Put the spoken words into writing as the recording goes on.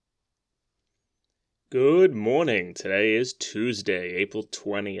Good morning. Today is Tuesday, April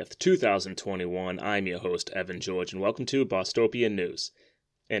 20th, 2021. I'm your host, Evan George, and welcome to Bostopia News.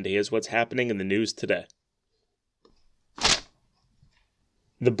 And here's what's happening in the news today.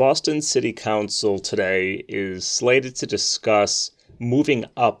 The Boston City Council today is slated to discuss moving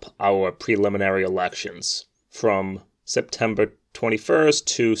up our preliminary elections from September 21st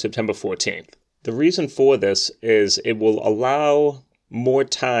to September 14th. The reason for this is it will allow more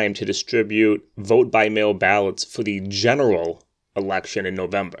time to distribute vote-by-mail ballots for the general election in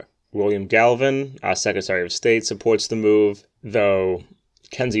November. William Galvin, our Secretary of State, supports the move, though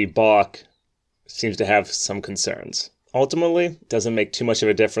Kenzie Bok seems to have some concerns. Ultimately, it doesn't make too much of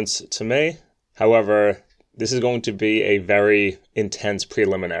a difference to me. However, this is going to be a very intense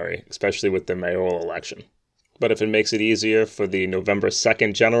preliminary, especially with the mayoral election. But if it makes it easier for the November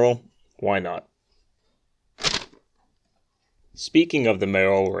 2nd general, why not? Speaking of the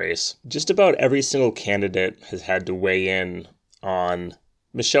mayoral race, just about every single candidate has had to weigh in on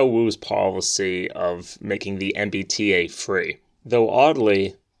Michelle Wu's policy of making the MBTA free, though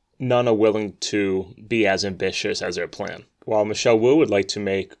oddly, none are willing to be as ambitious as their plan. While Michelle Wu would like to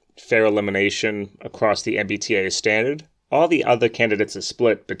make fair elimination across the MBTA a standard, all the other candidates are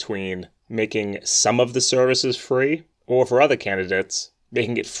split between making some of the services free, or for other candidates,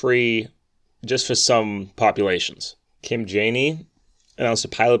 making it free just for some populations. Kim Janey announced a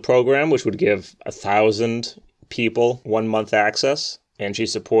pilot program which would give 1,000 people 1 month access, and she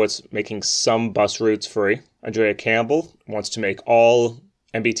supports making some bus routes free. Andrea Campbell wants to make all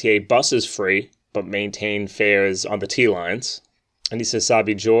MBTA buses free, but maintain fares on the T-lines. Anissa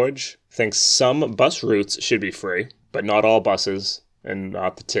Sabi-George thinks some bus routes should be free, but not all buses and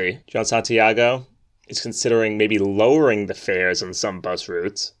not the T. John Santiago is considering maybe lowering the fares on some bus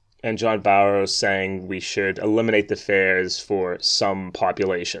routes. And John Barrows saying we should eliminate the fares for some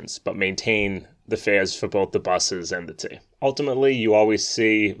populations, but maintain the fares for both the buses and the T. Ultimately, you always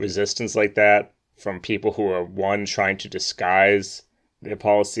see resistance like that from people who are, one, trying to disguise their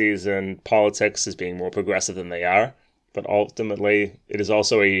policies and politics as being more progressive than they are, but ultimately, it is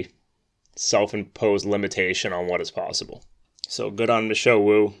also a self-imposed limitation on what is possible. So good on Michelle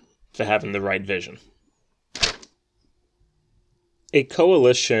Wu for having the right vision. A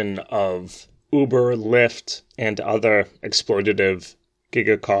coalition of Uber, Lyft, and other exploitative gig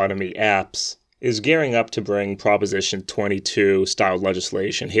economy apps is gearing up to bring Proposition 22-style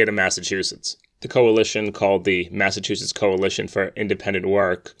legislation here to Massachusetts. The coalition, called the Massachusetts Coalition for Independent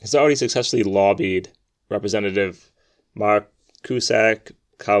Work, has already successfully lobbied Representative Mark Cusack,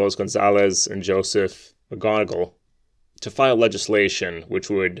 Carlos Gonzalez, and Joseph McGonigal to file legislation which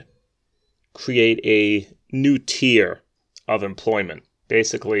would create a new tier of employment,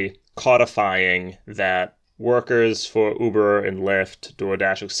 basically codifying that workers for Uber and Lyft,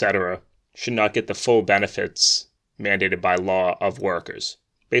 DoorDash, etc. should not get the full benefits mandated by law of workers,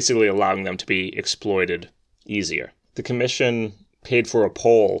 basically allowing them to be exploited easier. The commission paid for a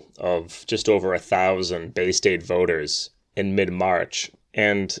poll of just over 1,000 Bay State voters in mid-March,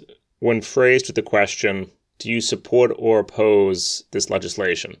 and when phrased with the question, do you support or oppose this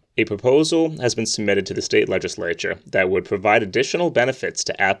legislation? A proposal has been submitted to the state legislature that would provide additional benefits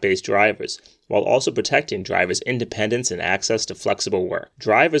to app-based drivers, while also protecting drivers' independence and access to flexible work.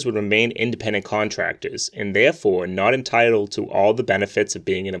 Drivers would remain independent contractors, and therefore not entitled to all the benefits of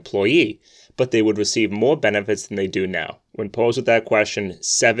being an employee, but they would receive more benefits than they do now. When posed with that question,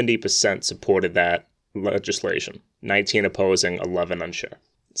 70% supported that legislation, 19 opposing, 11 unsure.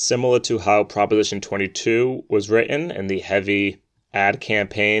 Similar to how Proposition 22 was written and the heavy ad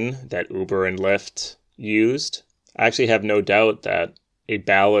campaign that Uber and Lyft used, I actually have no doubt that a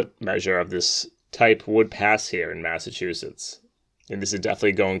ballot measure of this type would pass here in Massachusetts. And this is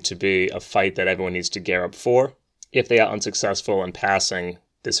definitely going to be a fight that everyone needs to gear up for. If they are unsuccessful in passing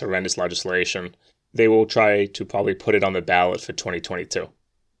this horrendous legislation, they will try to probably put it on the ballot for 2022.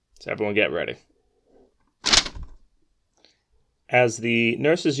 So everyone get ready. As the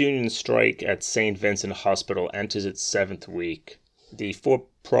nurses' union strike at St. Vincent Hospital enters its 7th week, the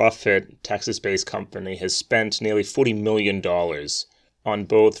for-profit Texas-based company has spent nearly $40 million on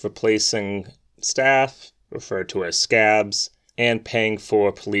both replacing staff, referred to as scabs, and paying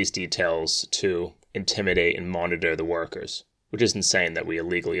for police details to intimidate and monitor the workers, which is insane that we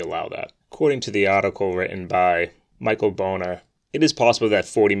illegally allow that. According to the article written by Michael Boner, it is possible that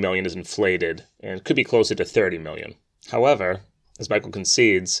 $40 million is inflated and could be closer to $30 million. However, as Michael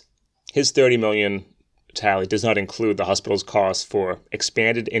concedes, his $30 million tally does not include the hospital's costs for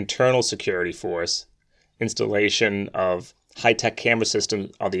expanded internal security force, installation of high-tech camera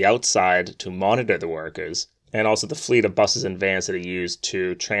systems on the outside to monitor the workers, and also the fleet of buses and vans that are used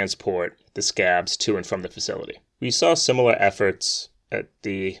to transport the scabs to and from the facility. We saw similar efforts at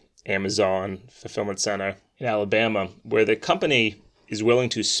the Amazon Fulfillment Center in Alabama, where the company is willing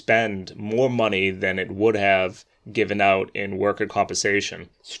to spend more money than it would have given out in worker compensation,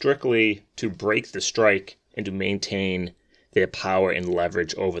 strictly to break the strike and to maintain their power and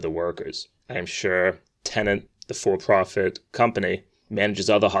leverage over the workers. I am sure Tenet, the for-profit company, manages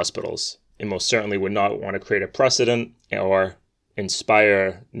other hospitals and most certainly would not want to create a precedent or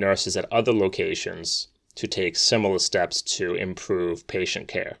inspire nurses at other locations to take similar steps to improve patient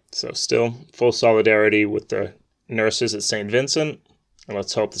care. So still, full solidarity with the nurses at St. Vincent, and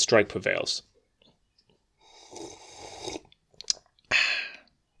let's hope the strike prevails.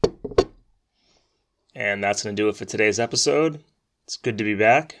 And that's going to do it for today's episode. It's good to be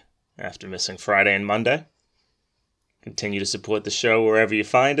back after missing Friday and Monday. Continue to support the show wherever you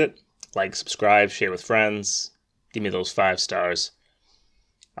find it. Like, subscribe, share with friends. Give me those 5 stars.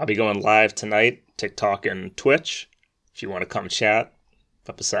 I'll be going live tonight, TikTok and Twitch, if you want to come chat.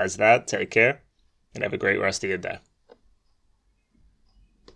 But besides that, take care and have a great rest of your day.